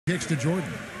Kicks to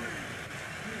Jordan.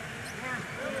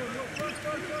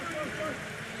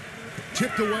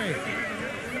 Tipped away.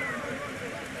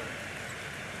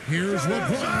 Here's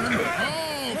LeBron.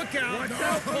 Oh, look out.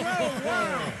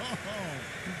 Whoa.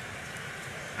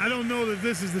 I don't know that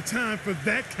this is the time for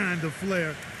that kind of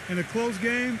flair. In a close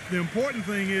game, the important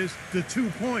thing is the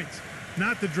 2 points,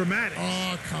 not the dramatics.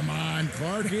 Oh, come on,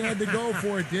 Clark. He had to go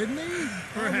for it, didn't he?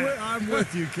 I'm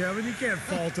with you, Kevin. You can't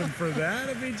fault him for that.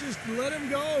 I mean, just let him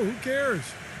go. Who cares?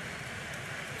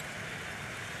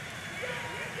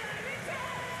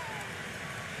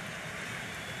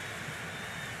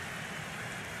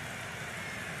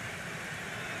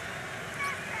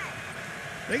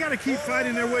 They got to keep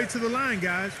fighting their way to the line,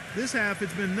 guys. This half,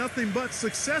 it's been nothing but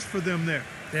success for them there.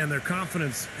 And their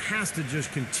confidence has to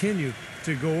just continue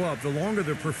to go up the longer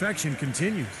their perfection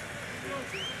continues.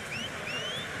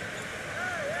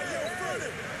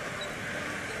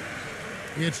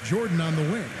 It's Jordan on the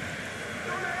wing.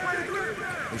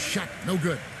 The shot, no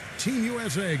good. Team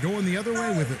USA going the other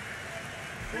way with it.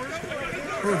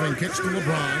 Irving kicks to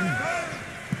LeBron.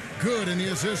 Good, and the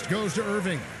assist goes to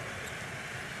Irving.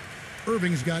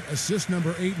 Irving's got assist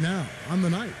number 8 now on the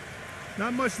night.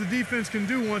 Not much the defense can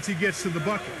do once he gets to the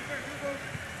bucket.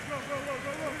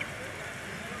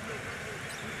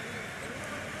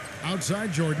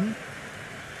 Outside Jordan.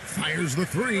 Fires the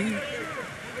 3.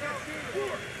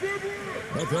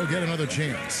 But they'll get another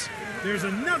chance. There's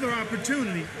another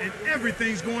opportunity, and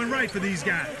everything's going right for these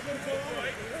guys.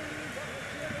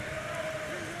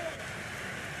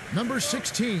 Number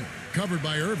 16, covered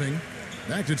by Irving.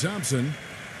 Back to Thompson.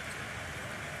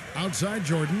 Outside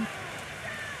Jordan.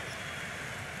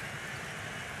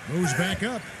 Moves back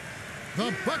up.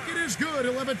 The bucket is good.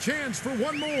 He'll have a chance for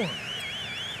one more.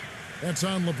 That's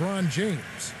on LeBron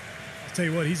James. I'll tell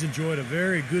you what, he's enjoyed a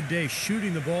very good day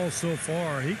shooting the ball so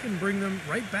far. He can bring them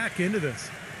right back into this.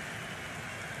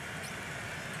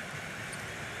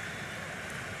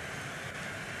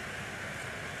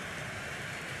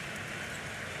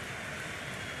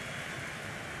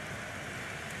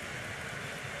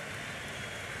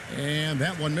 And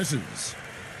that one misses.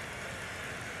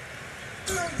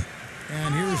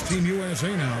 And here's Team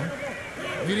USA now,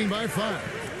 leading by 5.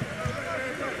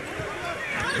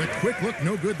 The quick look,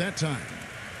 no good that time.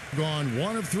 Gone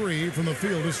 1 of 3 from the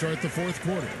field to start the 4th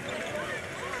quarter.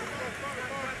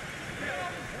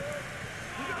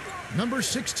 Number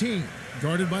 16,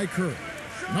 guarded by Curry.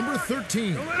 Number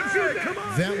 13,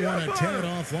 that one a tad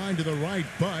offline to the right,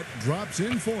 but drops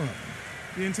in for him.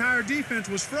 The entire defense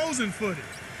was frozen-footed.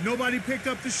 Nobody picked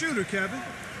up the shooter, Kevin.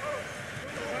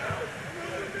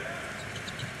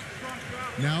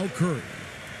 Now Curry.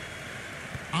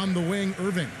 On the wing,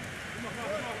 Irving.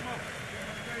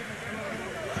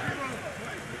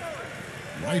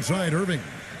 Right side, Irving.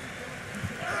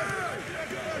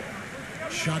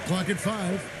 Shot clock at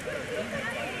 5.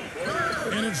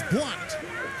 And it's blocked.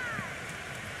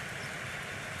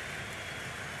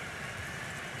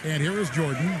 And here is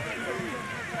Jordan.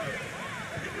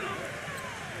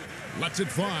 Lets it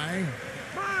fly.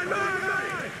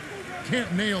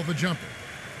 Can't nail the jumper.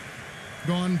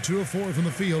 Gone 2 of 4 from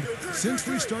the field since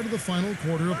we started the final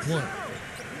quarter of play.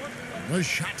 The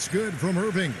shot's good from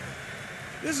Irving.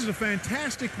 This is a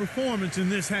fantastic performance in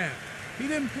this half. He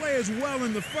didn't play as well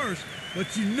in the first,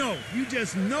 but you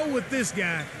just know with this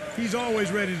guy, he's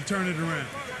always ready to turn it around.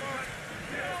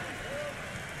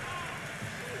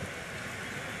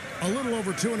 A little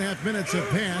over 2.5 minutes have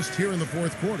passed here in the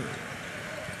 4th quarter.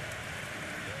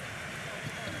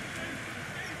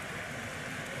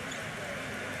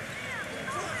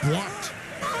 Blocked.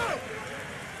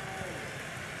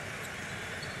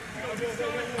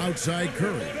 Outside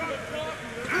Curry.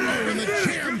 Oh, and the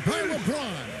jam by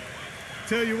LeBron.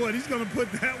 Tell you what, he's going to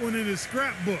put that one in his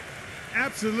scrapbook.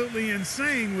 Absolutely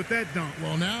insane with that dunk.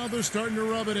 Well, now they're starting to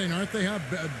rub it in, aren't they?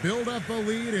 Build up a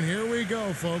lead, and here we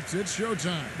go, folks. It's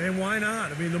showtime. And why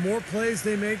not? I mean, the more plays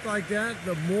they make like that,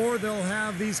 the more they'll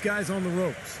have these guys on the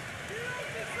ropes.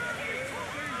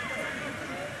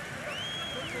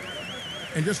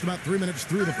 And just about 3 minutes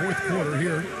through the 4th quarter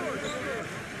here.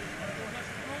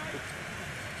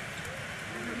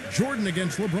 Jordan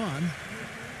against LeBron.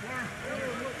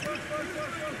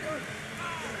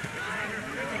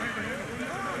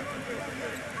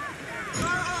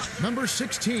 Number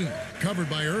 16, covered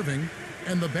by Irving,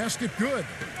 and the basket good.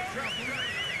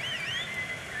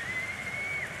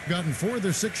 Gotten 4 of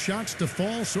their 6 shots to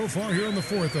fall so far here in the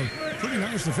 4th. A pretty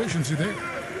nice efficiency there.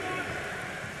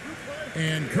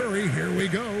 And Curry, here we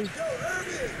go.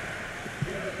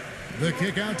 The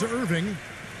kick out to Irving.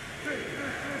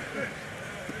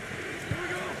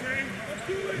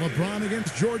 LeBron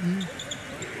against Jordan.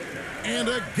 And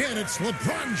again, it's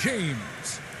LeBron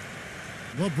James.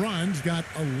 LeBron's got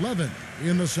 11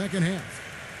 in the second half.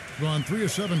 Gone 3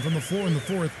 of 7 from the floor in the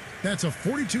fourth. That's a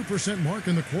 42% mark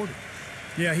in the quarter.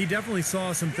 Yeah, he definitely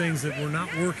saw some things that were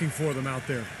not working for them out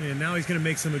there, and now he's going to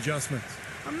make some adjustments.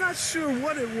 I'm not sure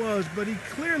what it was, but he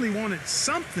clearly wanted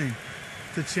something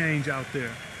to change out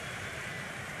there.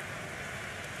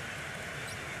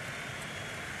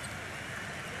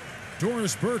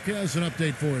 Doris Burke has an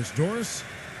update for us. Doris?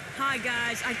 Hi,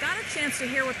 guys. I got a chance to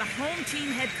hear what the home team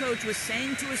head coach was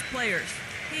saying to his players.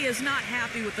 He is not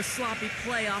happy with the sloppy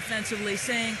play offensively,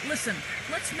 saying, listen,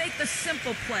 let's make the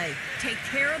simple play. Take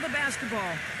care of the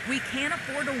basketball. We can't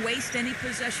afford to waste any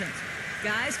possessions.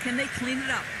 Guys, can they clean it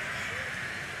up?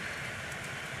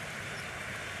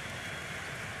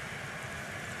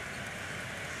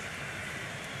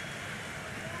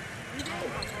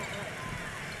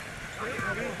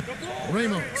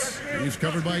 Ramos. He's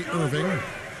covered by Irving.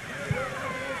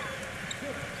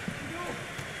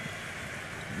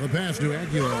 The pass to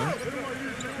Aguilar.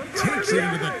 Takes it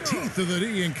into the teeth of the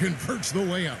D and converts the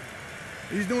layup.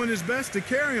 He's doing his best to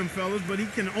carry him, fellas, but he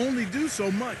can only do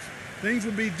so much. Things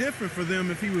would be different for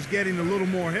them if he was getting a little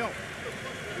more help.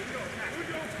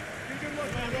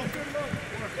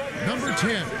 Number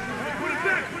 10.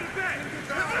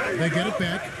 They get it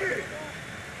back.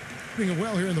 Doing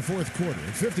well here in the fourth quarter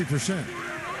at 50%.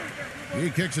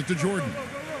 He kicks it to Jordan.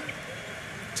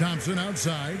 Thompson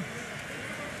outside.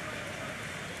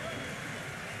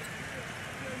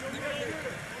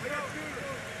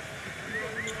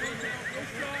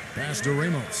 Pass to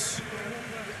Ramos.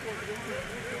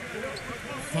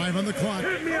 5 on the clock.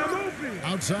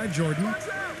 Outside Jordan.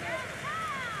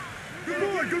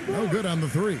 No good on the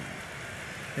 3.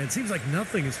 And it seems like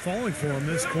nothing is falling for him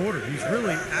this quarter. He's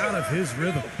really out of his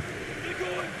rhythm.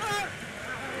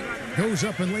 Goes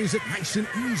up and lays it nice and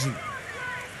easy.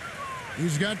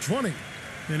 He's got 20.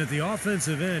 And at the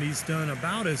offensive end, he's done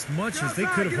about as much as they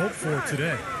could have hoped for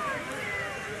today.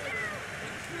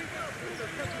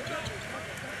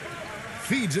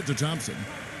 Feeds it to Thompson.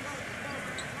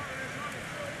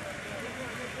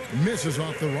 Misses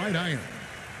off the right iron.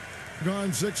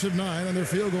 Gone 6 of 9 on their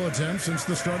field goal attempts since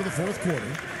the start of the fourth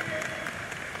quarter.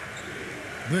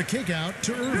 The kick out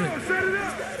to Irving.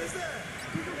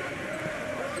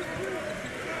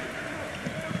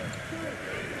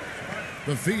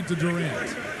 The feed to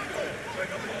Durant.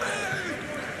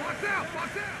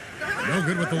 No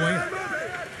good with the layup.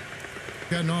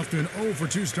 Gotten off to an 0 for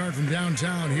 2 start from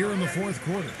downtown here in the fourth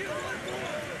quarter.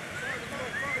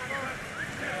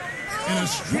 And a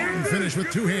strong finish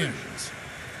with 2 hands.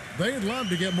 They'd love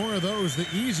to get more of those, the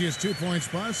easiest 2 points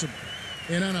possible.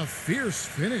 And on a fierce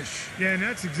finish. Yeah, and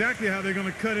that's exactly how they're going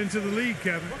to cut into the lead,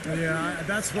 Kevin. Yeah,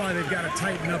 that's why they've got to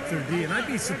tighten up their D. And I'd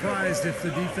be surprised if the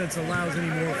defense allows any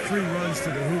more free runs to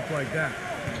the hoop like that.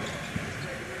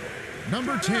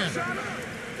 Number 10.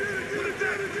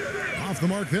 Off the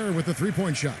mark there with the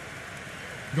 3-point shot.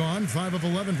 Gone 5 of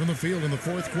 11 from the field in the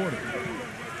fourth quarter.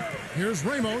 Here's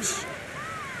Ramos.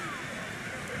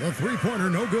 The 3-pointer,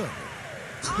 no good.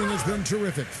 Thing has been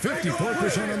terrific.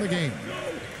 54% on the game.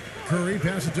 Curry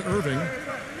passes it to Irving.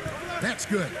 That's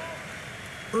good.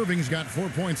 Irving's got 4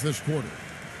 points this quarter.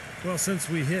 Well, since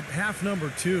we hit half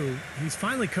number 2, he's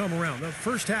finally come around. The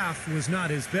first half was not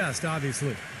his best,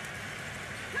 obviously.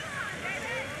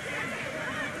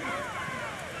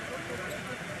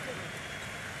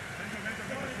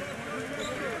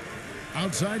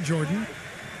 Outside Jordan.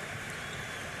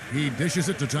 He dishes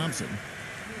it to Thompson.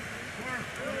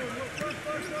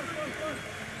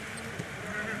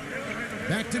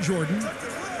 Back to Jordan.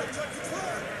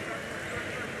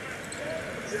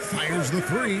 Fires the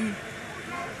 3.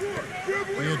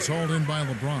 It's hauled in by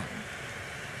LeBron.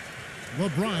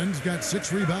 LeBron's got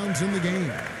 6 rebounds in the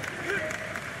game.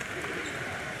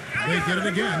 They get it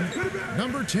again.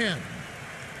 Number 10.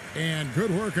 And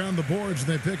good work on the boards.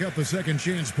 They pick up the second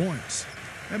chance points.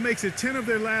 That makes it 10 of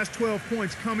their last 12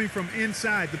 points coming from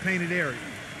inside the painted area.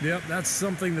 Yep, that's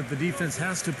something that the defense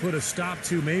has to put a stop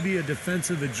to. Maybe a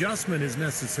defensive adjustment is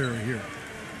necessary here.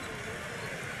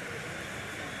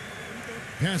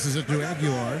 Passes it to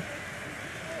Aguilar.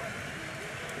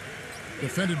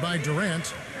 Defended by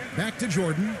Durant. Back to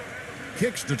Jordan.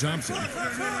 Kicks to Thompson.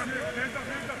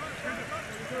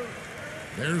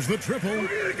 There's the triple.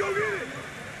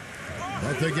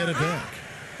 But they get it back.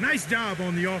 Nice job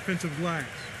on the offensive glass.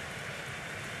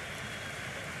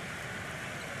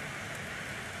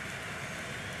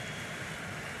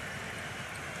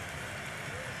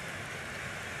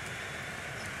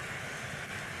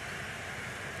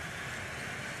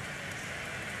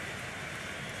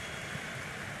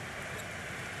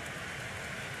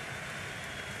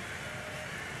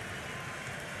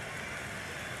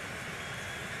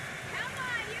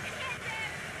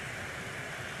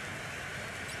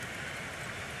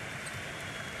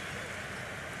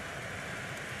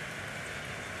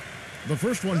 The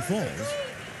first one falls.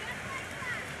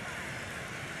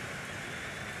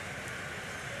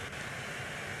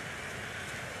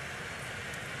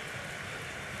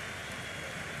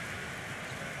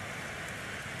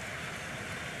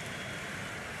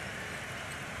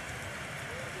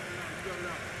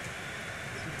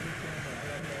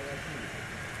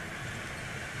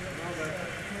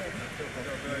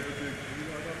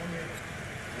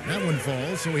 That one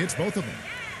falls, so he hits both of them.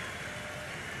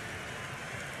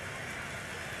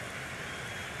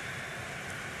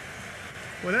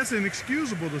 Well, that's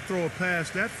inexcusable to throw a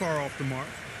pass that far off the mark.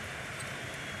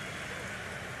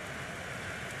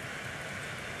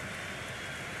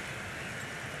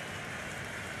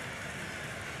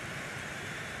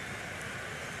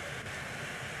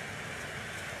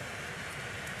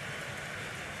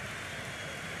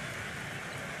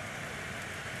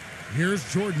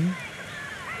 Here's Jordan.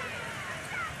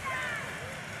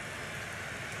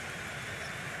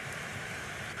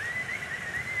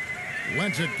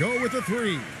 Lets it go with a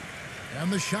three. And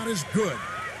the shot is good.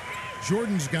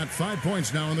 Jordan's got 5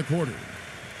 points now in the quarter.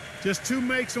 Just 2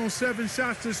 makes on 7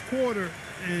 shots this quarter,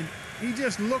 and he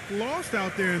just looked lost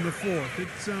out there in the fourth.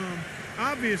 It's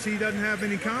obvious he doesn't have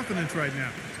any confidence right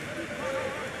now.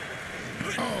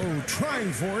 Oh,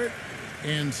 trying for it.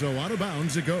 And so out of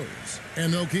bounds it goes.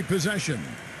 And they'll keep possession.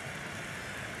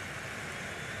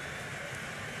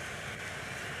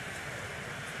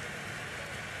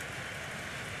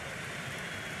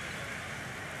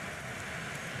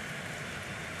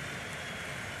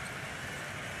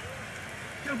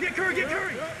 Get Curry, get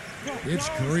Curry! It's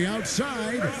Curry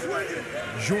outside.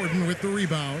 Jordan with the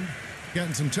rebound.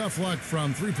 Getting some tough luck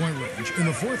from three-point range. In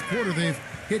the fourth quarter, they've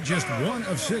hit just 1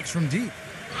 of 6 from deep.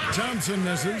 Thompson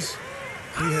misses.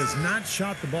 He has not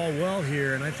shot the ball well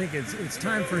here, and I think it's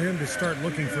time for him to start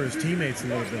looking for his teammates a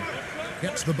little bit.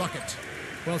 Gets the bucket.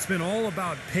 Well, it's been all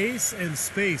about pace and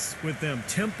space with them.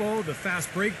 Tempo, the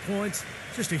fast break points,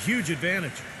 just a huge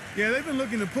advantage. Yeah, they've been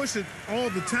looking to push it all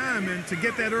the time and to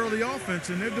get that early offense,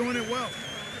 and they're doing it well.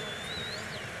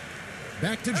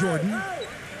 Back to Jordan.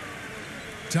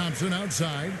 Thompson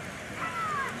outside.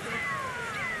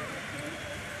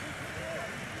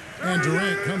 And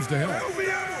Durant comes to help.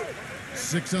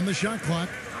 6 on the shot clock.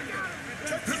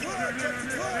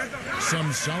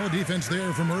 Some solid defense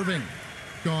there from Irving.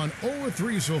 Gone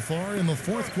 0-3 so far in the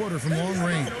fourth quarter from long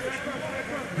range.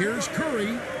 Here's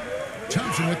Curry.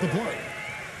 Thompson with the block.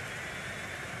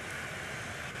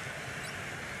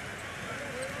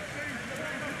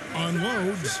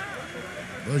 Unloads.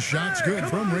 The shot's good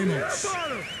from Ramos.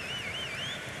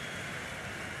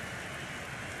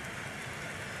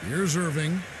 Here's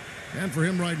Irving. And for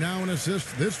him right now, an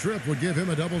assist this trip would give him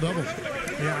a double-double.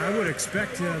 Yeah, I would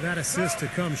expect that assist to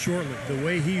come shortly. The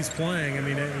way he's playing, I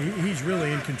mean, he's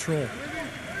really in control.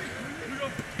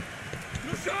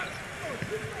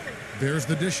 There's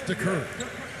the dish to Curry.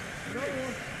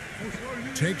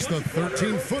 Takes the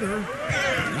 13-footer.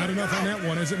 Not enough on that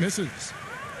one as it misses.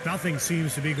 Nothing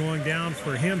seems to be going down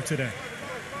for him today.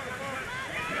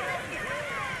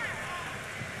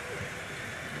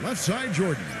 Left side,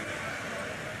 Jordan.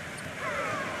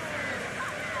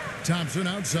 Thompson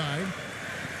outside.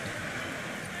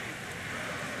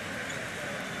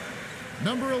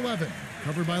 Number 11,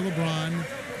 covered by LeBron.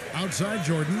 Outside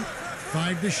Jordan.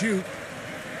 5 to shoot.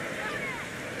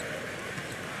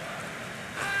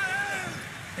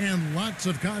 And lots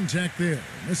of contact there.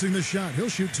 Missing the shot. He'll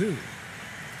shoot 2.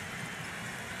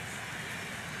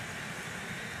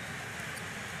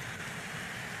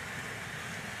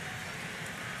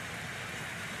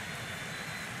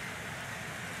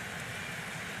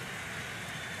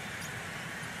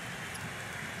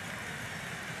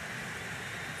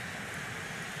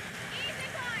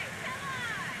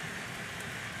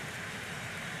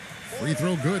 Free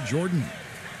throw good, Jordan.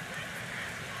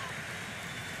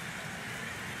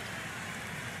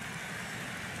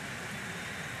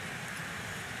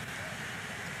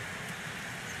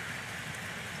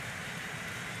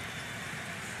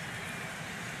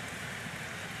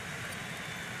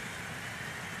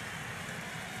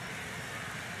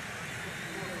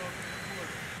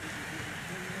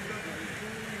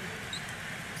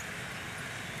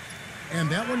 And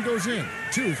that one goes in.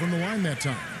 2 from the line that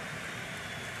time.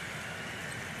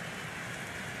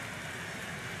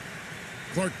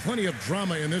 Clark, plenty of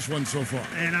drama in this one so far.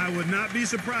 And I would not be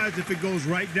surprised if it goes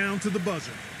right down to the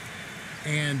buzzer.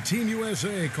 And Team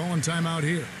USA calling timeout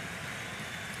here.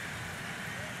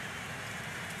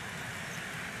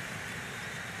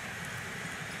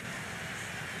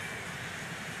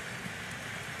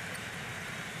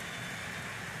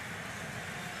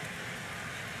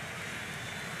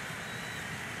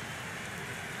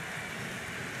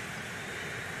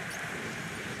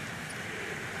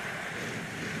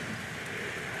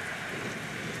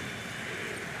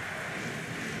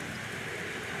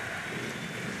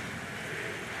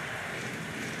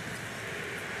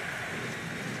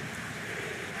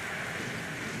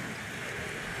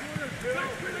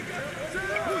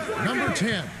 Number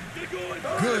 10.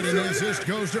 Good, and the assist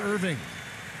goes to Irving.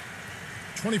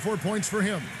 24 points for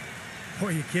him. Boy,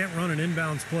 you can't run an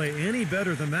inbounds play any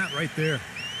better than that right there.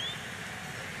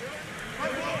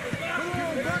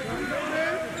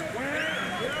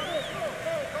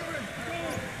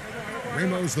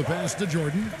 Ramos the pass to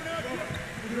Jordan.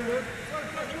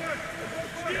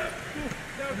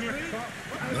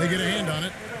 They get a hand on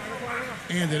it,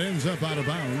 and it ends up out of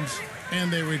bounds,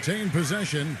 and they retain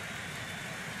possession.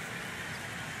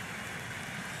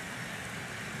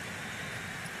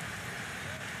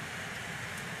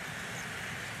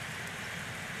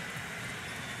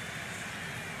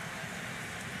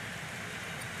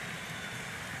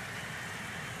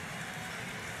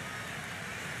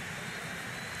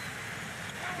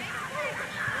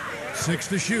 Six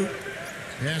to shoot.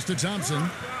 Pass to Thompson.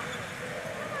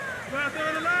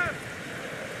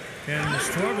 And the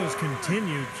struggles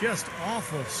continue. Just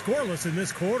awful. Scoreless in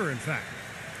this quarter, in fact.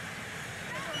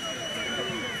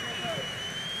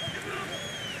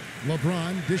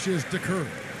 LeBron dishes to Curry.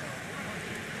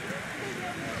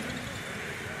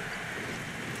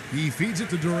 He feeds it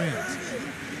to Durant.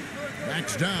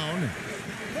 Backs down.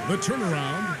 The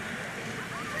turnaround.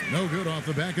 No good off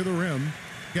the back of the rim.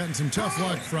 Gotten some tough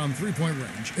luck from three-point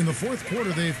range. In the fourth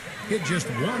quarter, they've hit just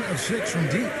 1 of 6 from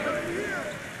deep.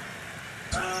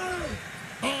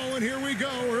 Oh, and here we go.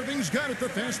 Irving's got it, the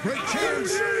fast break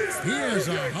chance. He has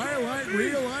a highlight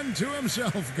reel unto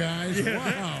himself, guys. Yeah,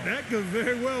 wow. That could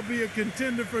very well be a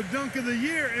contender for Dunk of the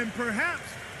Year and perhaps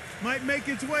might make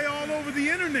its way all over the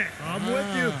internet. I'm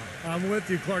with you. I'm with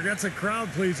you, Clark. That's a crowd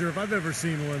pleaser if I've ever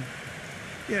seen one.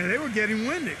 Yeah, they were getting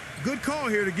winded. Good call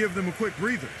here to give them a quick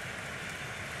breather.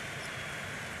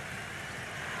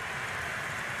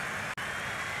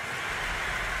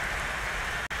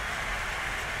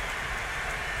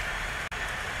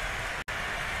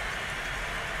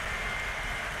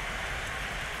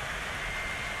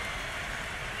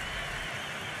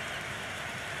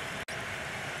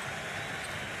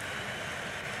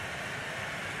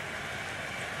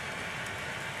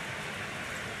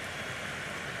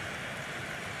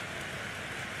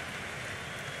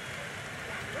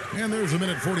 And there's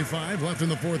 1:45 left in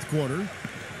the fourth quarter.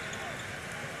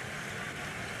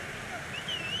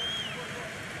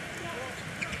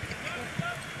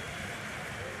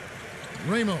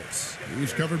 Ramos,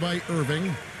 he's covered by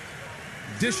Irving.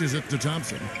 Dishes it to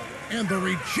Thompson. And the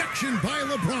rejection by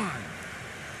LeBron.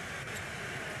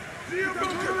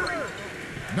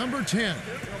 Number 10.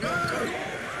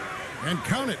 And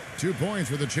count it. 2 points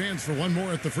with a chance for one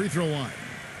more at the free throw line.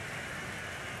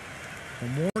 The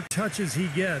more touches he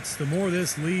gets, the more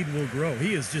this lead will grow.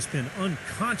 He has just been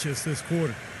unconscious this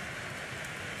quarter.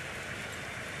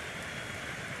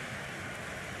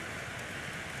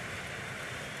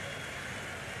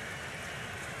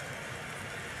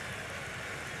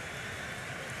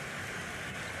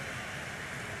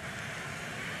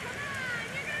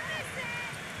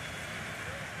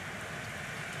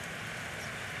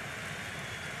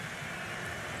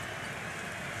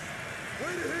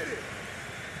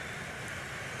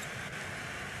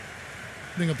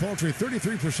 A paltry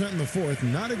 33% in the fourth.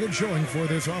 Not a good showing for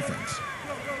this offense.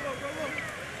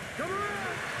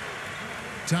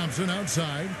 Thompson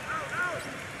outside.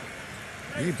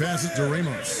 He passes to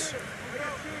Ramos.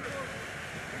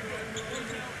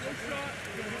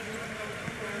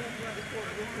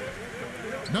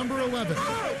 Number 11.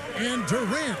 And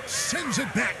Durant sends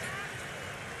it back.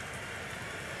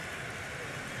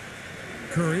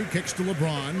 Curry kicks to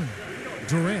LeBron.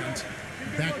 Durant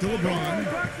back to LeBron.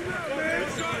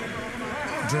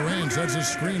 Durant sets a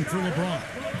screen for LeBron.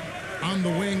 On the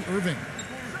wing, Irving.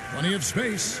 Plenty of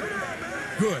space.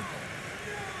 Good.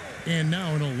 And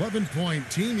now an 11-point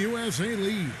Team USA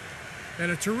lead.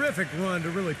 And a terrific run to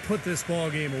really put this ball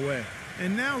game away.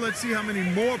 And now let's see how many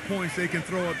more points they can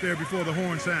throw up there before the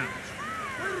horn sounds.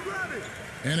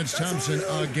 And it's Thompson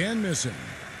again missing.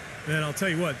 And I'll tell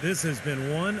you what, this has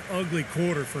been one ugly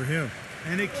quarter for him.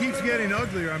 And it keeps getting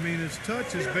uglier. I mean, his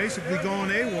touch has basically gone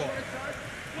AWOL.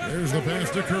 There's the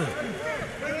pass to Curry.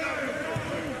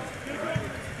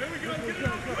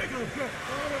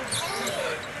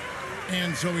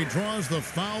 And so he draws the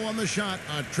foul on the shot.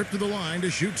 A trip to the line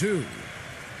to shoot two.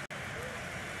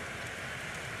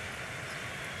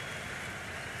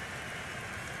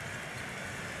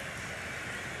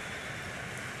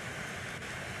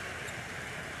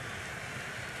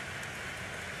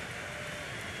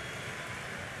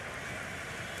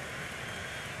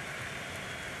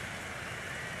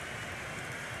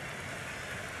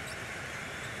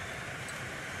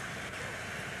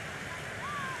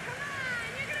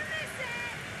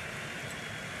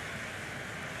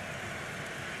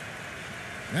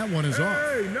 That one is off.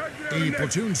 A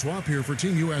platoon swap here for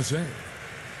Team USA.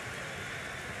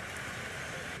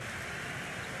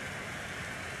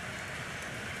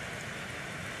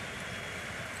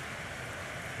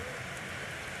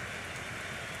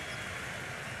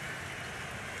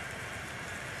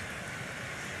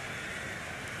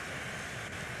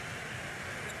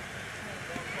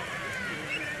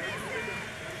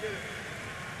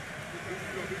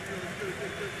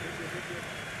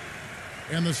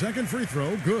 And the second free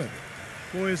throw, good.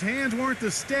 Boy, his hands weren't the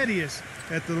steadiest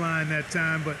at the line that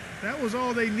time, but that was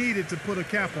all they needed to put a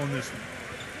cap on this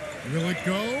one. Will it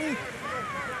go?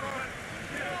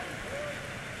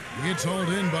 It's hauled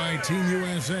in by Team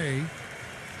USA.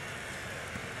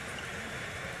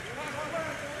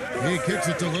 He kicks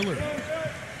it to Lillard.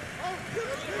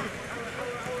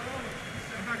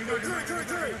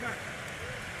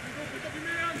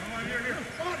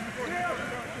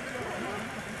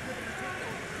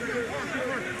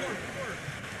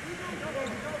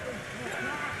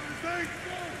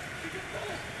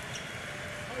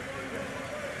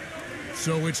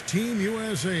 So it's Team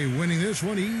USA winning this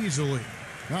one easily.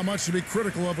 Not much to be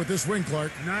critical of with this win,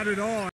 Clark. Not at all.